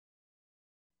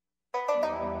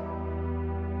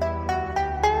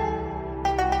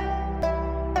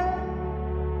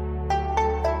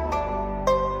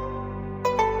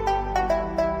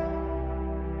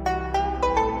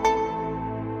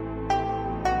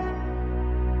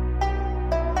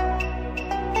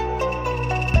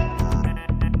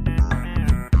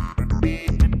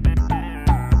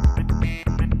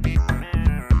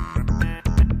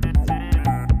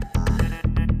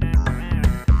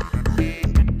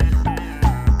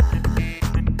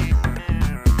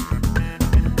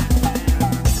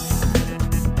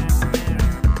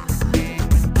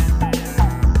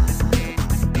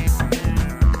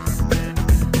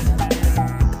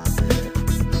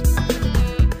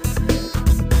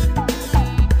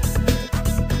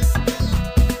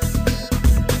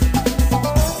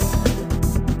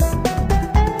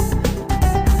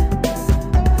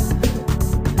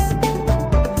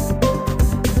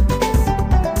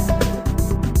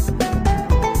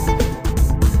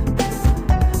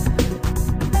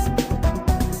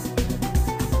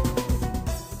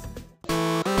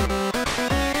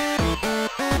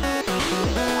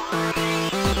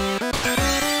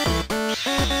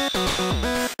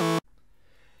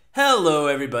Hello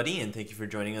everybody, and thank you for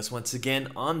joining us once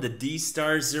again on the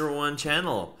D*01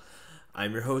 channel.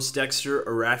 I'm your host Dexter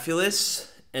Arafiles,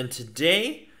 and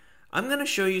today I'm going to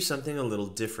show you something a little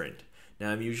different.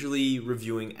 Now, I'm usually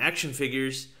reviewing action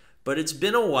figures, but it's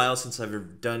been a while since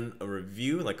I've done a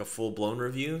review, like a full-blown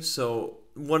review, so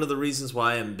one of the reasons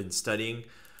why I've been studying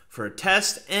for a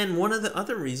test, and one of the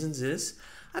other reasons is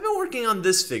I've been working on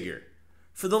this figure.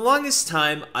 For the longest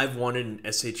time, I've wanted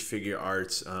an SH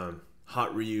Figuarts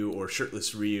Hot Ryu or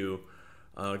Shirtless Ryu,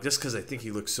 just because I think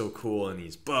he looks so cool and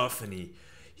he's buff and he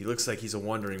looks like he's a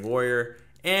wandering warrior.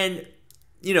 And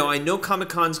you know, I know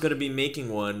Comic-Con's going to be making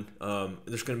one.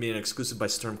 There's going to be an exclusive by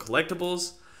Storm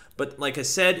Collectibles, but like I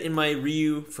said in my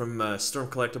Ryu from Storm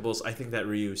Collectibles, I think that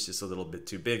Ryu is just a little bit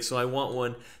too big, so I want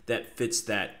one that fits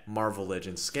that Marvel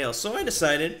Legends scale. So I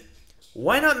decided,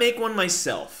 why not make one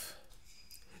myself?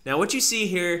 Now, what you see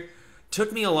here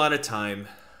took me a lot of time.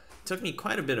 Took me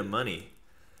quite a bit of money,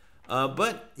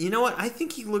 but you know what? I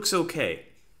think he looks okay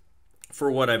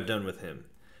for what I've done with him.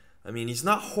 I mean, he's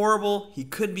not horrible. He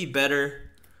could be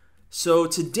better. So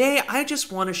today, I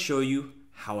just want to show you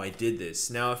how I did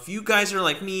this. Now, if you guys are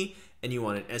like me and you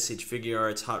want an SH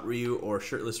Figuarts Hot Ryu or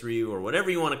Shirtless Ryu or whatever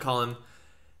you want to call him,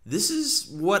 this is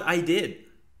what I did.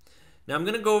 Now, I'm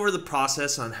going to go over the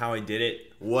process on how I did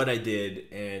it, what I did,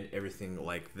 and everything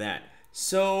like that.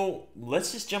 So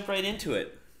let's just jump right into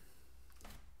it.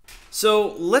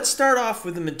 So let's start off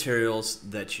with the materials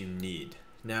that you need.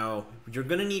 Now, you're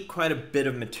going to need quite a bit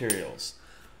of materials.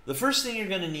 The first thing you're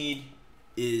going to need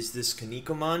is this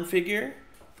Kinnikuman figure.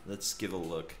 Let's give a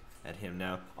look at him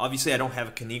now. Obviously, I don't have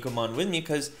a Kinnikuman with me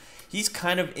because he's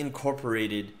kind of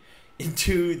incorporated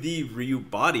into the Ryu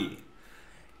body.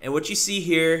 And what you see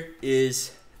here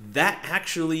is that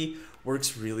actually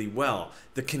works really well.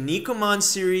 The Kinnikuman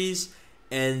series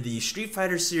and the Street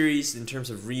Fighter series, in terms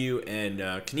of Ryu and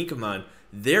Kinnikuman,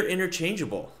 they're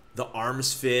interchangeable. The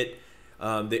arms fit,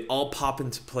 they all pop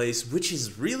into place, which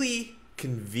is really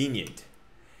convenient.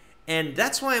 And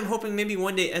that's why I'm hoping maybe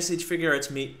one day SH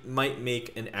Figuarts might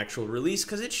make an actual release,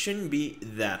 because it shouldn't be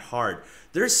that hard.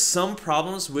 There's some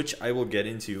problems which I will get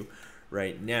into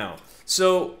right now.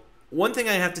 So one thing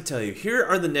I have to tell you, here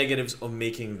are the negatives of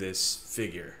making this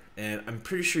figure, and I'm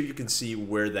pretty sure you can see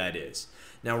where that is.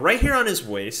 Now, right here on his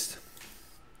waist,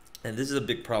 and this is a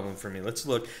big problem for me. Let's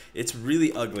look. It's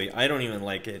really ugly. I don't even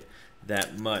like it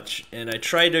that much. And I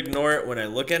try to ignore it when I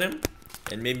look at him,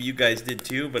 and maybe you guys did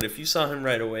too, but if you saw him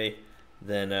right away,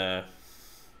 then,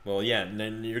 well, yeah,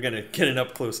 then you're going to get an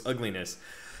up-close ugliness.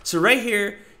 So right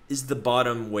here is the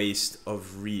bottom waist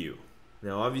of Ryu.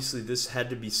 Now, obviously, this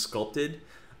had to be sculpted.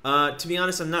 To be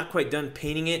honest, I'm not quite done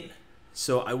painting it,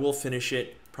 so I will finish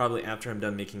it probably after I'm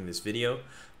done making this video,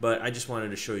 but I just wanted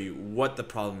to show you what the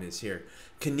problem is here.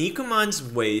 Kinnikuman's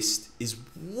waist is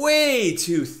way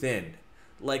too thin,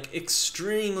 like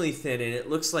extremely thin, and it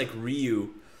looks like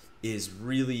Ryu is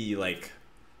really like,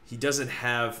 he doesn't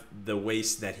have the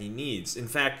waist that he needs. In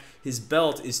fact, his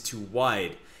belt is too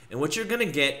wide, and what you're gonna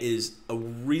get is a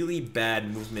really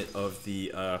bad movement of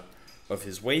the of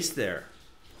his waist there.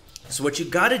 So what you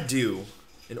gotta do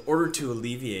in order to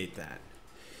alleviate that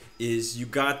is you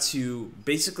got to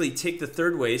basically take the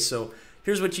third waist. So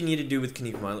here's what you need to do with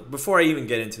Kinnikuman. Before I even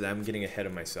get into that, I'm getting ahead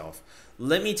of myself.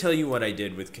 Let me tell you what I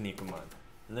did with Kinnikuman.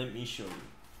 Let me show you.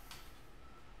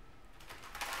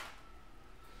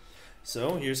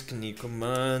 So here's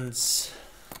Kinnikuman's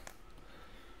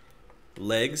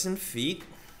legs and feet.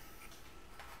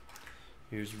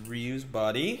 Here's Ryu's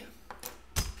body.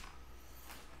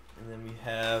 And then we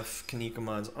have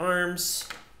Kinnikuman's arms.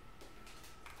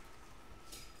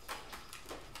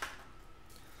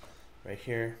 Right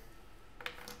here.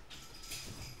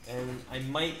 And I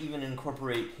might even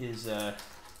incorporate his, I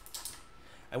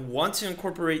want to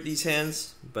incorporate these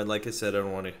hands, but like I said, I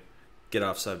don't want to get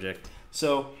off subject.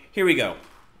 So here we go.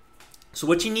 So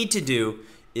what you need to do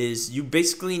is you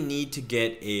basically need to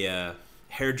get a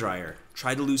hair dryer.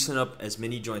 Try to loosen up as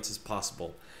many joints as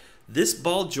possible. This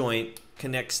ball joint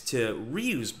connects to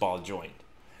Ryu's ball joint.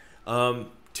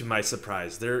 To my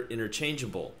surprise, they're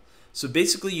interchangeable. So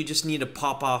basically you just need to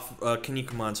pop off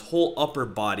Kinnikuman's whole upper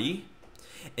body,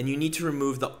 and you need to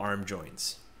remove the arm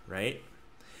joints, right?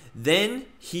 Then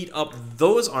heat up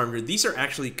those arm joints. These are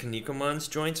actually Kinnikuman's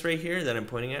joints right here that I'm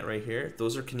pointing at right here.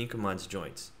 Those are Kinnikuman's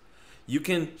joints. You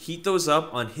can heat those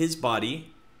up on his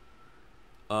body,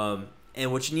 and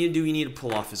what you need to do, you need to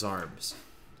pull off his arms.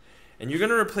 And you're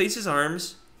going to replace his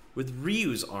arms with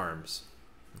Ryu's arms,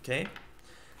 okay?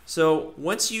 So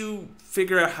once you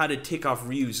figure out how to take off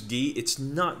Ryu's gi, it's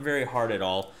not very hard at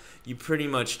all. You pretty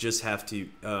much just have to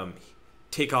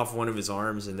take off one of his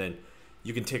arms, and then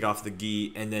you can take off the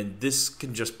gi, and then this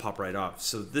can just pop right off.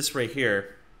 So this right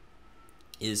here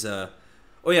is oh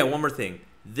yeah, one more thing.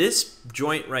 This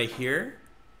joint right here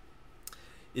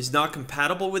is not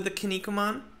compatible with the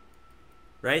Kinnikuman,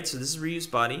 right? So this is Ryu's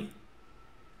body.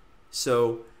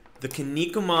 So the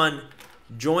Kinnikuman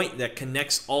joint that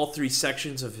connects all three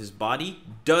sections of his body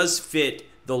does fit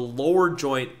the lower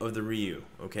joint of the Ryu,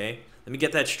 okay? Let me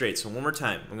get that straight. So one more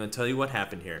time, I'm going to tell you what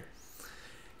happened here.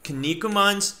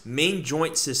 Kinnikuman's main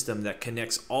joint system that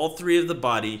connects all three of the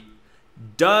body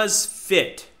does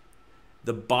fit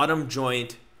the bottom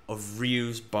joint of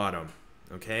Ryu's bottom,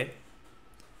 okay?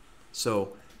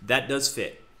 So that does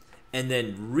fit. And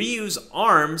then Ryu's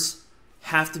arms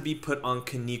have to be put on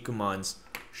Kinnikuman's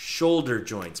shoulder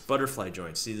joints, butterfly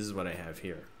joints. See, this is what I have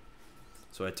here.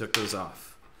 So I took those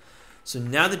off. So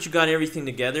now that you got everything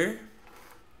together,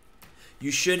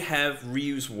 you should have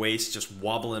Ryu's waist just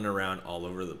wobbling around all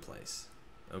over the place,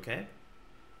 okay?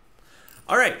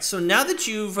 All right, so now that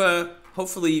you've,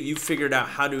 hopefully you've figured out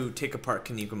how to take apart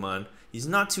Kinnikuman, he's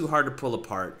not too hard to pull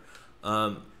apart.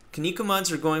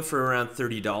 Kinnikumans are going for around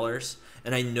 $30,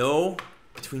 and I know,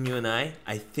 between you and I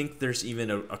think there's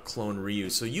even a clone Ryu.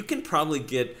 So you can probably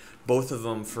get both of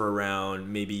them for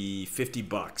around maybe 50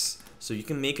 bucks. So you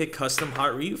can make a custom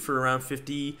hot Ryu for around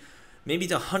 50, maybe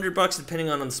to 100 bucks depending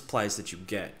on the supplies that you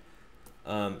get.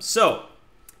 So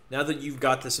now that you've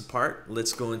got this apart,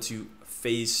 let's go into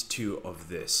phase 2 of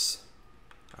this.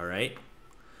 All right.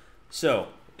 So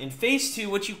in phase 2,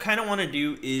 what you kind of want to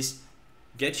do is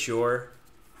get your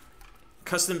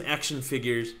custom action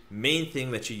figures. Main thing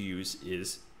that you use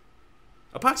is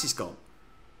epoxy sculpt.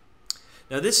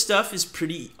 Now this stuff is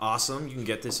pretty awesome. You can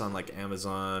get this on like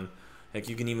Amazon. Heck,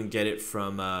 you can even get it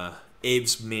from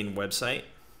Abe's main website.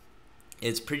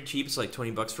 It's pretty cheap. It's like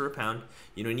 20 bucks for a pound.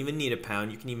 You don't even need a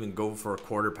pound. You can even go for a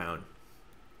quarter pound.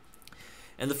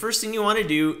 And the first thing you want to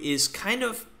do is kind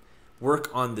of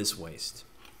work on this waist.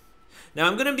 Now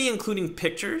I'm going to be including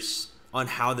pictures on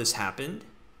how this happened,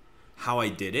 how I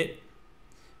did it,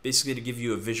 basically to give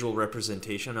you a visual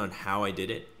representation on how I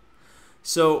did it.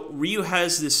 So Ryu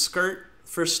has this skirt.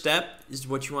 First step is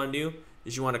what you want to do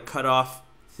is you want to cut off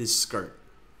his skirt,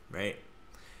 right?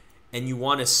 And you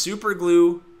want to super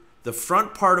glue the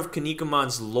front part of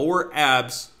Kinnikuman's lower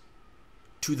abs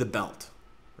to the belt,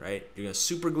 right? You're going to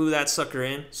super glue that sucker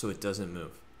in so it doesn't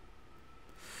move.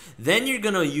 Then you're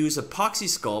going to use epoxy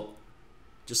sculpt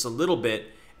just a little bit,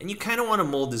 and you kind of want to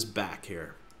mold this back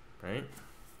here, right?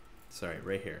 Sorry,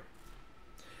 right here.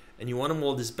 And you want to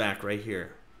mold this back right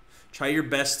here. Try your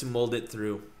best to mold it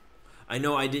through. I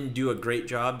know I didn't do a great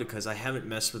job because I haven't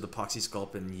messed with epoxy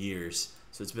sculpt in years,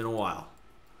 so it's been a while.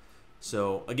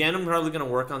 So again, I'm probably going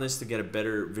to work on this to get a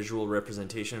better visual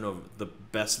representation of the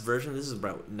best version. This is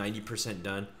about 90%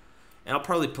 done, and I'll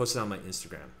probably post it on my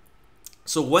Instagram.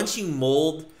 So once you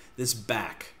mold this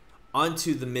back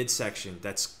onto the midsection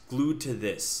that's glued to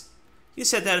this, you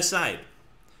set that aside.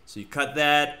 So you cut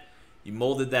that, you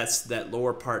molded that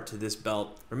lower part to this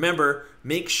belt. Remember,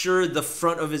 make sure the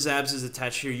front of his abs is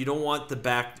attached here. You don't want the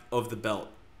back of the belt,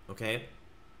 okay?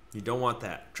 You don't want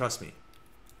that, trust me.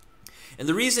 And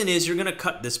the reason is you're gonna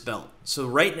cut this belt. So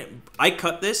right now, I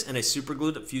cut this and I super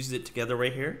glued it, fused it together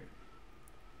right here.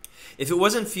 If it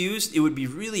wasn't fused, it would be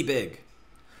really big.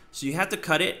 So you have to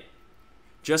cut it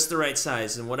just the right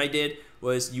size. And what I did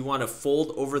was you want to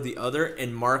fold over the other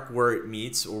and mark where it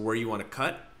meets or where you want to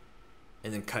cut,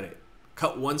 and then cut it.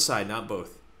 Cut one side, not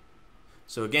both.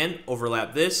 So again,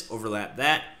 overlap this, overlap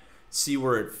that, see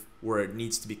where it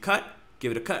needs to be cut,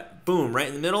 give it a cut, boom, right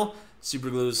in the middle. super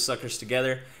glue those suckers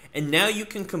together, and now you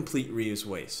can complete Ryu's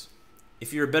waist.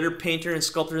 If you're a better painter and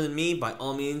sculptor than me, by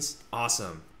all means,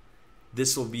 awesome.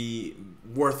 This will be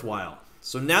worthwhile.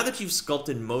 So now that you've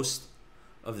sculpted most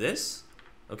of this,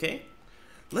 okay,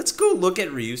 let's go look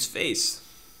at Ryu's face.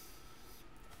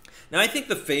 Now I think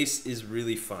the face is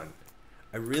really fun.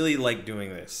 I really like doing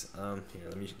this. Here,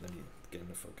 let me get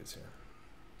into focus here.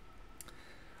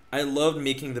 I loved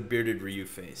making the bearded Ryu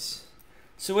face.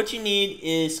 So what you need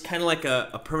is kind of like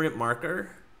a permanent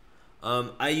marker.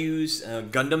 I use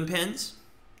Gundam pens,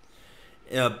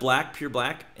 black, pure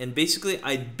black, and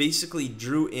I basically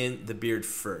drew in the beard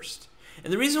first.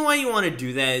 And the reason why you want to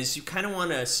do that is you kind of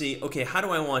want to see, okay, how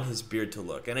do I want his beard to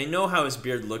look? And I know how his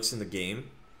beard looks in the game,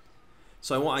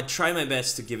 so I try my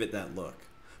best to give it that look.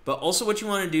 But also what you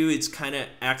want to do is kind of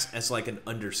acts as like an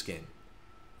underskin,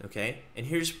 okay? And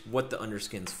here's what the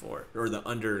underskin's for, or the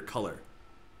under color,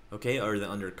 okay, or the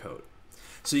undercoat.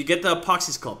 So you get the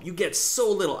epoxy sculpt. You get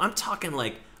so little. I'm talking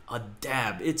like a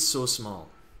dab. It's so small.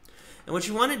 And what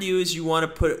you want to do is you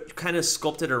want to kind of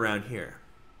sculpt it around here,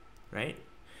 right?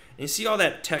 And you see all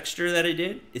that texture that I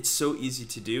did? It's so easy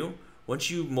to do. Once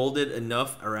you mold it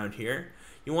enough around here,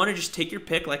 you want to just take your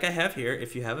pick, like I have here,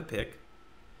 if you have a pick.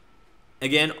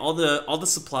 Again, all the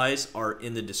supplies are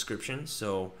in the description,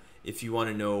 so if you want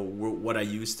to know what I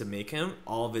used to make him,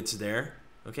 all of it's there,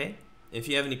 okay? If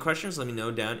you have any questions, let me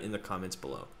know down in the comments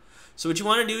below. So what you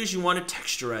want to do is you want to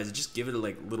texturize it. Just give it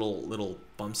like little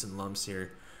bumps and lumps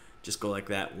here. Just go like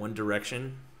that, one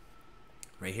direction,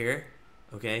 right here,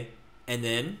 okay? And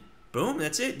then, boom,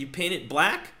 that's it. You paint it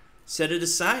black, set it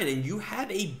aside, and you have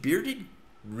a bearded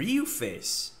Ryu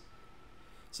face.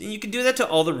 So you can do that to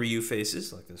all the Ryu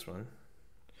faces, like this one.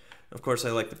 Of course,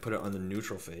 I like to put it on the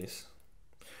neutral face.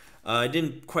 I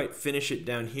didn't quite finish it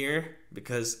down here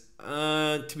because,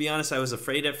 to be honest, I was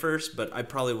afraid at first, but I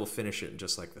probably will finish it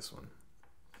just like this one.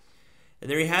 And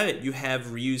there you have it. You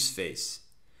have Ryu's face.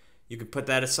 You can put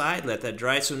that aside, let that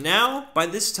dry. So now, by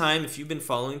this time, if you've been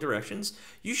following directions,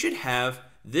 you should have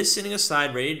this sitting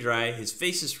aside, ready to dry. His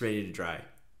face is ready to dry.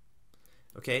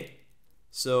 Okay?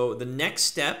 So the next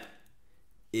step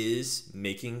is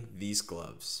making these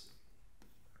gloves.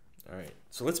 All right,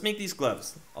 so let's make these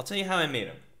gloves. I'll tell you how I made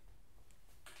them.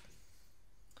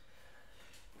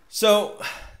 So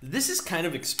this is kind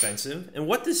of expensive, and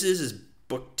what this is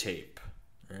book tape.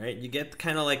 All right, you get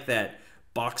kind of like that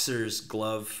boxer's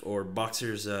glove or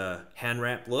boxer's hand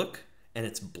wrap look, and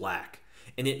it's black,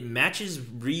 and it matches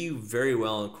Ryu very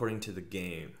well according to the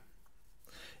game.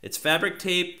 It's fabric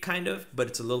tape, kind of, but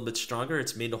it's a little bit stronger.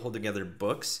 It's made to hold together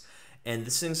books, and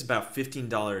this thing's about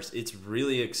 $15. It's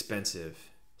really expensive.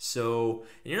 So,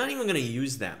 and you're not even going to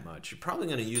use that much. You're probably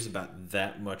going to use about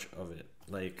that much of it,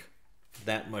 like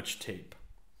that much tape.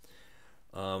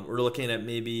 We're looking at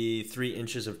maybe 3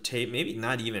 inches of tape, maybe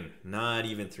not even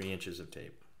 3 inches of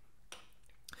tape.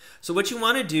 So what you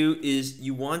want to do is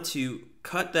you want to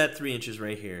cut that 3 inches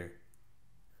right here.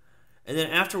 And then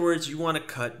afterwards, you want to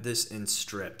cut this in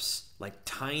strips, like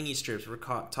tiny strips. We're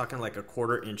talking like a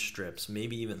 1/4 inch strips,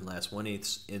 maybe even less,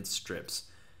 1/8 inch strips.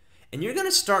 And you're going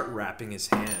to start wrapping his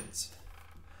hands.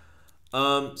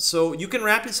 So you can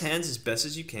wrap his hands as best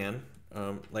as you can,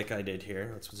 like I did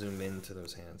here. Let's zoom into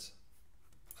those hands.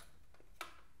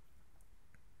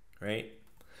 Right?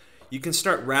 You can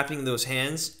start wrapping those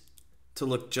hands to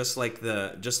look just like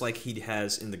he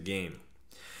has in the game.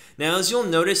 Now, as you'll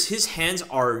notice, his hands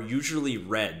are usually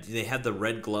red. They have the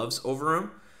red gloves over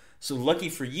them. So lucky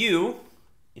for you,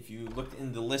 if you look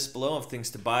in the list below of things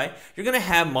to buy, you're going to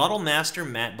have Model Master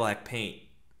Matte Black Paint.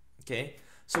 Okay?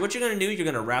 So what you're going to do, you're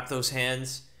going to wrap those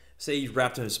hands. Say you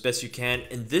wrap them as best you can,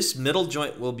 and this middle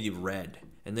joint will be red.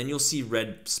 And then you'll see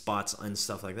red spots and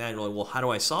stuff like that. And you're like, well, how do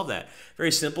I solve that?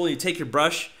 Very simple. You take your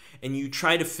brush, and you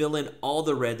try to fill in all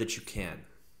the red that you can.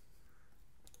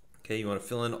 Okay, you want to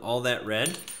fill in all that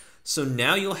red. So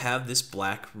now you'll have this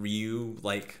black Ryu,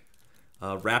 like,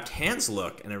 wrapped hands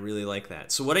look, and I really like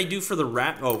that. So what I do for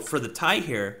the for the tie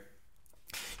here,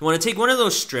 you want to take one of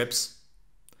those strips,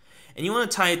 and you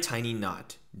want to tie a tiny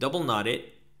knot. Double knot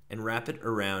it, and wrap it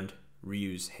around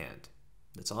Ryu's hand.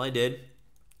 That's all I did.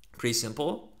 Pretty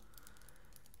simple.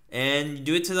 And you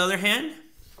do it to the other hand.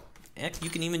 Heck, you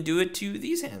can even do it to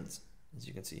these hands, as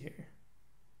you can see here.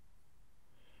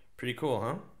 Pretty cool,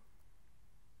 huh?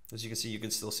 As you can see, you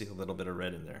can still see a little bit of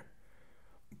red in there.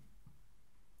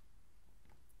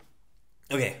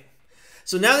 Okay,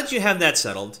 so now that you have that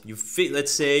settled,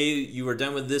 let's say you are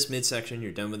done with this midsection,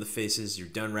 you're done with the faces, you're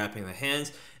done wrapping the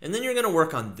hands, and then you're going to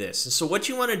work on this. And so what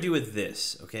you want to do with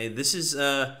this, okay, this is,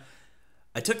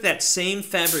 I took that same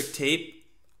fabric tape,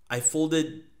 I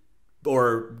folded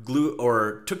or glue,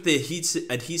 or took the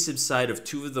adhesive side of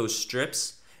 2 of those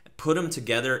strips, put them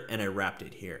together, and I wrapped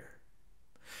it here.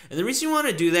 And the reason you want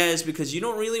to do that is because you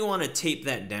don't really want to tape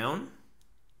that down.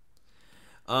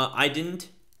 I didn't.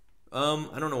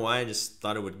 I don't know why. I just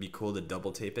thought it would be cool to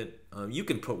double tape it. You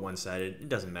can put one-sided. It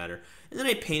doesn't matter. And then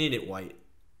I painted it white,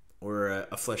 or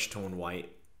a flesh tone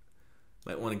white.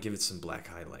 Might want to give it some black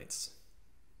highlights.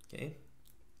 Okay.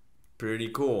 Pretty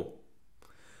cool.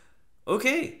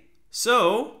 Okay.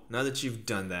 So now that you've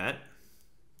done that,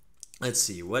 let's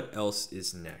see what else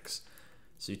is next.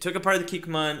 So you took apart the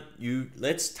Kikumon.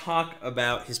 Let's talk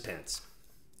about his pants.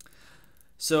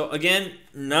 So again,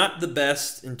 not the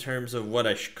best in terms of what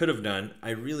I could have done.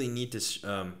 I really need to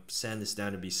sand this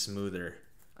down to be smoother.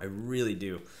 I really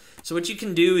do. So what you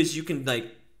can do is you can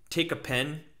like take a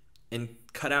pen and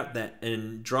cut out that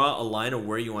and draw a line of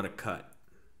where you want to cut,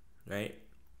 right?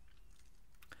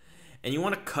 And you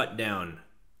want to cut down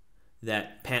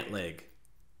that pant leg.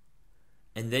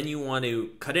 And then you want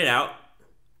to cut it out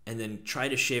and then try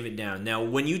to shave it down. Now,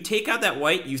 when you take out that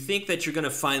white, you think that you're going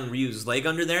to find Ryu's leg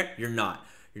under there. You're not.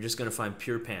 You're just going to find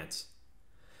pure pants.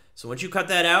 So once you cut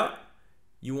that out,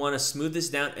 you want to smooth this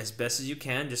down as best as you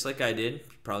can, just like I did.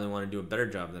 You probably want to do a better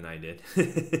job than I did.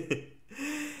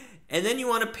 And then you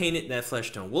want to paint it that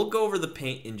flesh tone. We'll go over the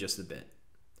paint in just a bit.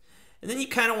 And then you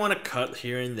kind of want to cut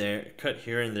here and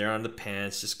there on the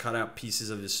pants. Just cut out pieces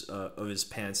of his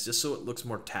pants just so it looks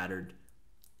more tattered.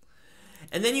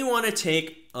 And then you want to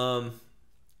take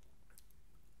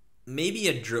maybe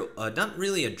a drill, not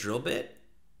really a drill bit,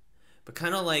 but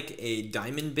kind of like a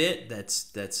diamond bit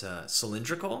that's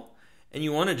cylindrical, and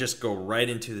you want to just go right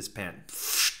into this pant,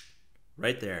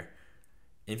 right there.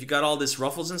 And if you got all this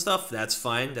ruffles and stuff, that's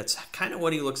fine. That's kind of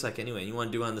what he looks like anyway. You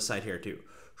want to do on the side here too,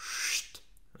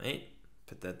 right?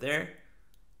 Put that there.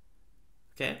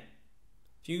 Okay.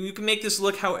 You can make this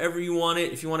look however you want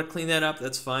it. If you want to clean that up,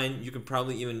 that's fine. You can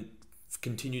probably even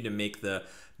continue to make the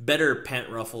better pant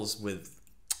ruffles with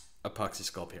epoxy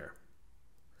sculpt here.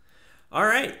 All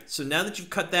right, so now that you've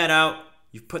cut that out,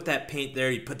 you've put that paint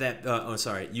there, you put that,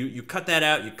 you cut that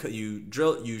out,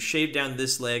 you shave down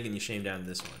this leg and you shave down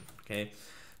this one, okay?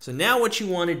 So now what you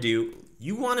want to do,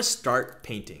 you want to start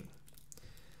painting.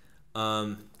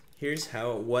 Here's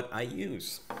what I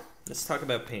use. Let's talk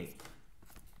about paint.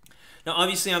 Now,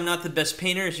 obviously, I'm not the best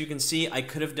painter. As you can see, I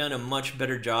could have done a much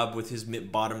better job with his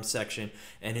bottom section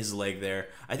and his leg there.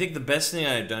 I think the best thing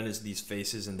I've done is these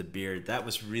faces and the beard. That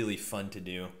was really fun to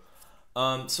do.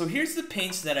 So here's the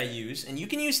paints that I use. And you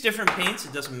can use different paints.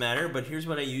 It doesn't matter. But here's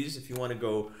what I use if you want to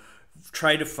go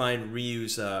try to find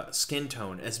Ryu's skin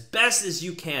tone as best as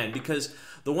you can. Because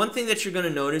the one thing that you're going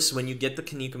to notice when you get the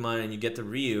Kinnikuman and you get the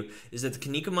Ryu is that the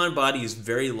Kinnikuman body is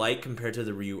very light compared to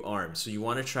the Ryu arm. So you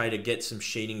want to try to get some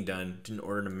shading done in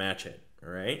order to match it.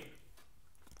 Alright?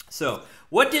 So,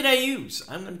 what did I use?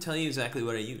 I'm going to tell you exactly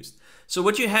what I used. So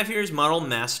what you have here is Model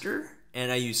Master,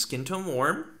 and I use Skin Tone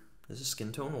Warm. This is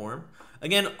Skin Tone Warm.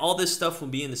 Again, all this stuff will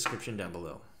be in the description down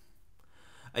below.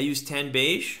 I use Tan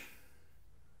Beige.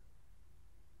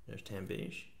 There's Tan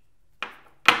Beige.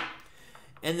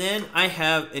 And then I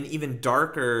have an even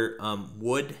darker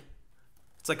wood.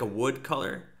 It's like a wood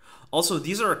color. Also,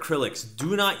 these are acrylics.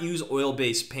 Do not use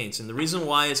oil-based paints. And the reason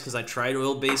why is because I tried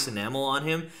oil-based enamel on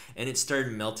him, and it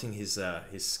started melting his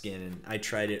skin. And I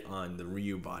tried it on the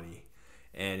Ryu body,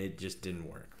 and it just didn't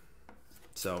work.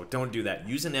 So don't do that.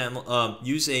 Use enamel.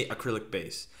 Use a acrylic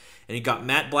base. And you got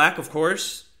matte black, of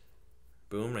course.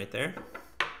 Boom, right there.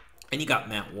 And you got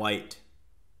matte white.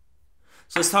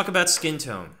 So let's talk about skin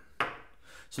tone.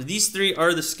 So these three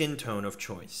are the skin tone of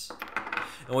choice.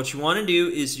 And what you want to do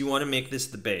is you want to make this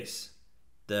the base,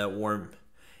 the warm.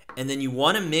 And then you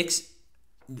want to mix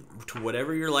to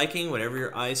whatever you're liking, whatever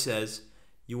your eye says.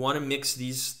 You want to mix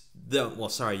these, you don't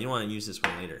want to use this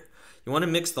one later. You want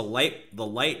to mix the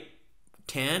light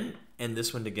tan and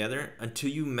this one together until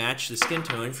you match the skin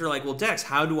tone. If you're like, well, Dex,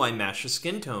 how do I match the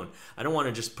skin tone? I don't want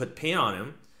to just put paint on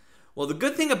him. Well, the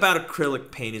good thing about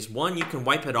acrylic paint is, one, you can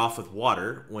wipe it off with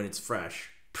water when it's fresh.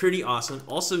 Pretty awesome.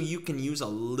 Also, you can use a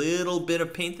little bit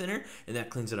of paint thinner, and that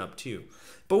cleans it up too.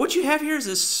 But what you have here is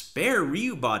a spare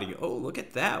Ryu body. Oh, look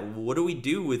at that. What do we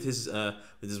do with his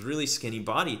really skinny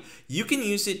body? You can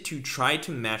use it to try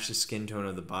to match the skin tone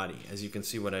of the body. As you can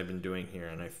see what I've been doing here,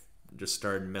 and I've just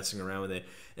started messing around with it.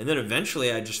 And then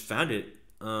eventually I just found it,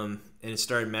 and it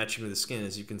started matching with the skin.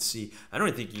 As you can see, I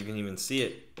don't think you can even see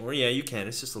it. Or yeah, you can.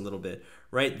 It's just a little bit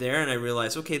right there. And I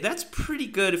realized, okay, that's pretty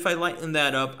good. If I lighten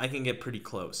that up, I can get pretty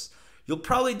close. You'll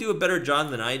probably do a better job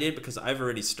than I did because I've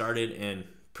already started, and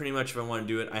pretty much if I want to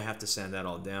do it, I have to sand that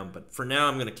all down. But for now,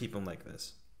 I'm going to keep them like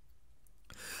this.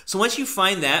 So once you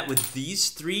find that with these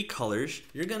 3 colors,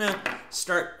 you're gonna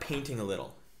start painting a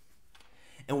little.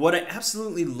 And what I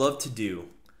absolutely love to do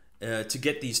to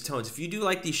get these tones, if you do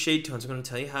like these shade tones, I'm gonna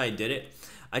tell you how I did it.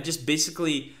 I just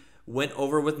basically went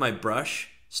over with my brush,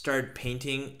 started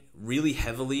painting really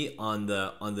heavily on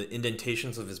the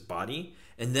indentations of his body,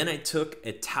 and then I took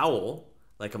a towel,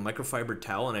 like a microfiber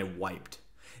towel, and I wiped.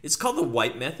 It's called the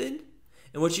wipe method,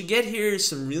 and what you get here is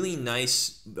some really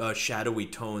nice shadowy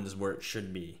tones where it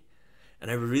should be, and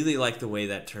I really like the way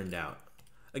that turned out.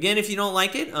 Again, if you don't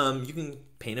like it, you can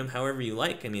paint them however you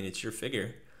like. I mean, it's your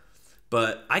figure,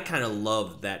 but I kind of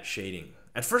love that shading.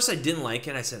 At first I didn't like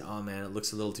it. I said, oh man, it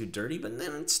looks a little too dirty, but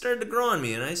then it started to grow on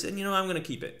me, and I said, you know, I'm gonna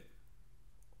keep it.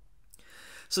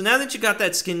 So now that you got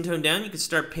that skin tone down, you can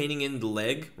start painting in the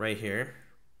leg right here.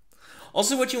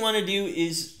 Also, what you want to do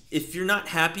is, if you're not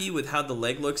happy with how the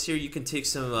leg looks here, you can take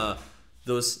some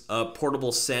those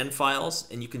portable sand files,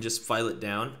 and you can just file it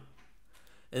down.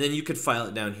 And then you could file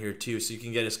it down here too, so you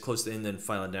can get as close to, and then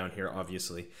file it down here,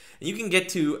 obviously. And you can get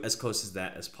to as close as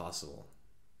that as possible.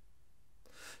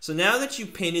 So now that you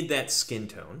painted that skin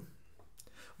tone,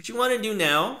 what you want to do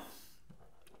now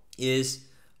is,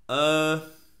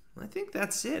 I think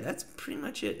that's it. That's pretty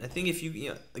much it. I think if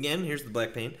you, again, here's the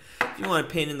black paint. If you want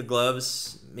to paint in the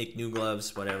gloves, make new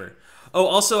gloves, whatever. Oh,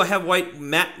 also I have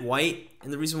matte white,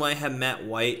 and the reason why I have matte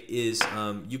white is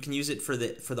you can use it for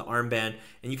the armband,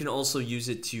 and you can also use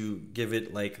it to give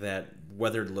it like that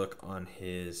weathered look on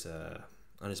his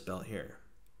belt here.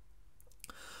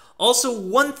 Also,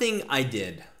 one thing I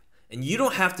did, and you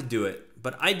don't have to do it,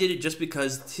 but I did it just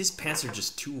because his pants are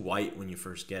just too white when you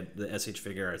first get the SH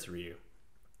Figuarts Ryu.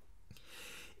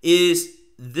 Is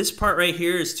this part right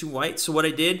here is too white, so what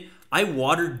I did, I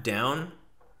watered down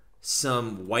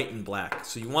some white and black.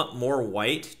 So you want more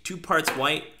white, 2 parts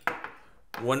white,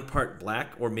 1 part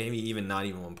black, or maybe even not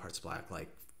even 1 part black, like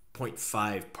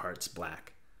 0.5 parts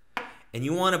black. And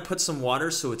you want to put some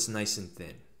water so it's nice and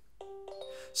thin.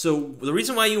 So the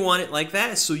reason why you want it like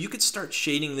that is so you could start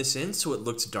shading this in so it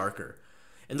looks darker.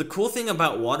 And the cool thing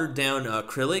about watered down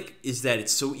acrylic is that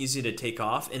it's so easy to take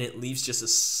off, and it leaves just a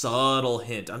subtle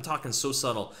hint. I'm talking so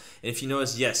subtle. And if you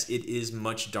notice, yes, it is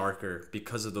much darker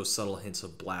because of those subtle hints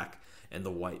of black and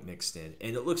the white mixed in.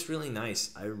 And it looks really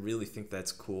nice. I really think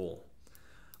that's cool.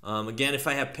 Again, if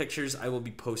I have pictures, I will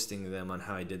be posting them on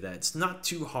how I did that. It's not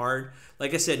too hard.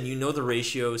 Like I said, you know the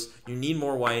ratios. You need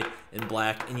more white and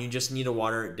black, and you just need to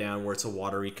water it down where it's a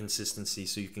watery consistency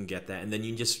so you can get that. And then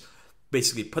you just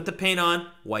basically put the paint on,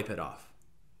 wipe it off,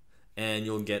 and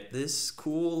you'll get this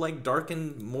cool, like,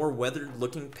 darkened, more weathered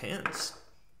looking pants.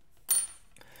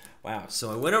 Wow,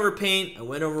 so I went over paint, I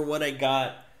went over what I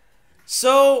got.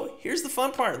 So here's the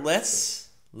fun part. Let's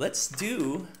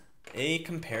do a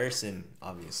comparison.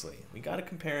 Obviously we got to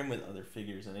compare him with other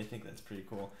figures, and I think that's pretty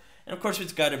cool. And of course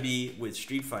it's got to be with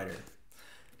Street Fighter.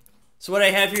 So what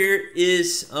I have here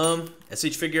is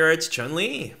SH Figuarts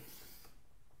Chun-Li.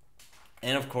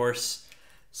 And of course,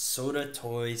 Soda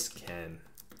Toys Ken.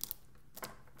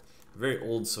 Very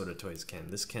old Soda Toys Ken.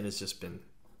 This Ken has just been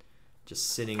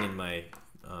sitting in my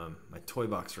my toy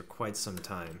box for quite some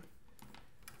time.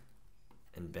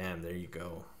 And bam, there you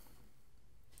go.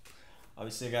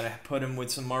 Obviously, I gotta put him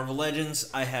with some Marvel Legends.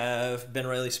 I have Ben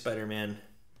Reilly Spider-Man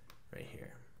right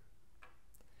here.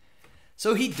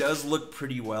 So he does look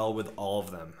pretty well with all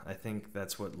of them. I think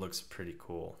that's what looks pretty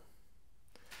cool.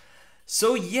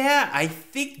 So yeah, I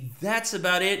think that's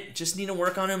about it. Just need to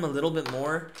work on him a little bit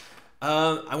more.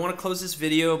 I want to close this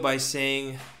video by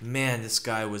saying, man, this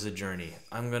guy was a journey.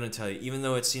 I'm going to tell you, even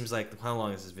though it seems like, how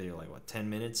long is this video? Like what, 10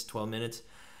 minutes, 12 minutes?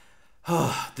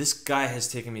 This guy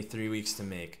has taken me 3 weeks to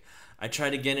make. I try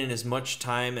to get in as much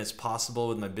time as possible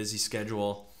with my busy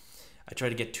schedule. I try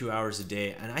to get 2 hours a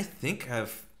day, and I think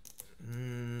I've,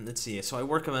 let's see, so I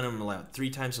work on him about 3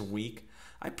 times a week.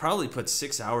 I probably put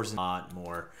 6 hours in, a lot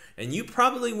more. And you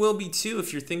probably will be too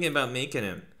if you're thinking about making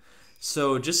him.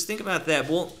 So just think about that.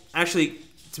 Well, actually,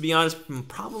 to be honest,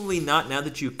 probably not now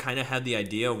that you kind of have the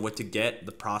idea of what to get,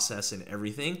 the process and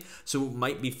everything. So it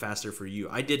might be faster for you.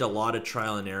 I did a lot of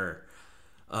trial and error.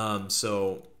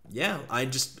 So yeah,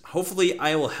 hopefully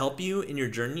I will help you in your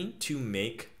journey to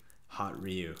make Hot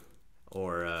Ryu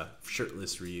or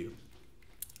Shirtless Ryu.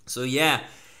 So yeah.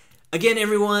 Again,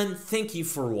 everyone, thank you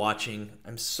for watching.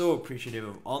 I'm so appreciative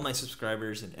of all my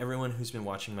subscribers and everyone who's been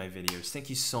watching my videos. Thank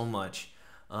you so much.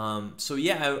 So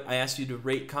yeah, I asked you to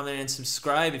rate, comment, and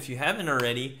subscribe if you haven't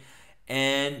already.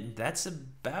 And that's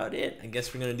about it. I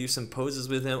guess we're going to do some poses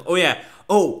with him. Oh yeah.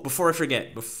 Oh, before I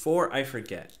forget,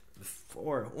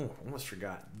 almost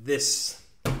forgot. This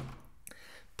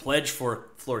pledge for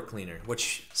floor cleaner,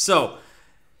 so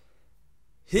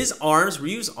His arms,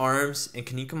 Ryu's arms and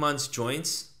Kanikumon's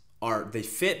joints they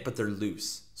fit, but they're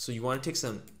loose. So you want to take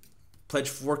some Pledge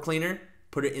 4 cleaner,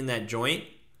 put it in that joint,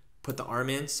 put the arm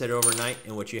in, set it overnight,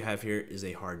 and what you have here is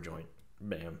a hard joint.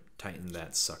 Bam, tighten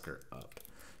that sucker up.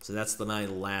 So that's my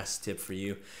last tip for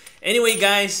you. Anyway,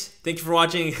 guys, thank you for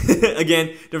watching.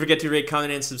 Again, don't forget to rate,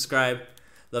 comment, and subscribe.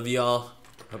 Love you all.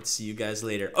 Hope to see you guys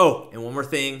later. Oh, and one more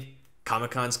thing.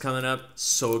 Comic-Con's coming up.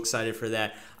 So excited for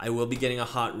that. I will be getting a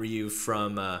hot Ryu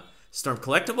from Storm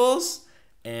Collectibles,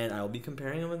 and I will be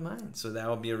comparing them with mine. So that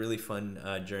will be a really fun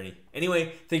journey.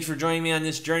 Anyway, thanks for joining me on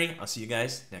this journey. I'll see you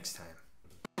guys next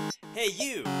time. Hey,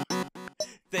 you.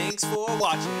 Thanks for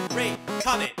watching. Rate,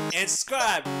 comment, and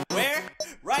subscribe. Where?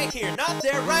 Right here. Not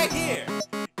there. Right here.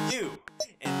 You.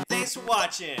 And thanks for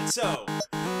watching. So,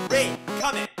 rate,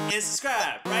 comment, and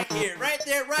subscribe. Right here. Right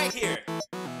there. Right here.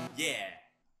 Yeah.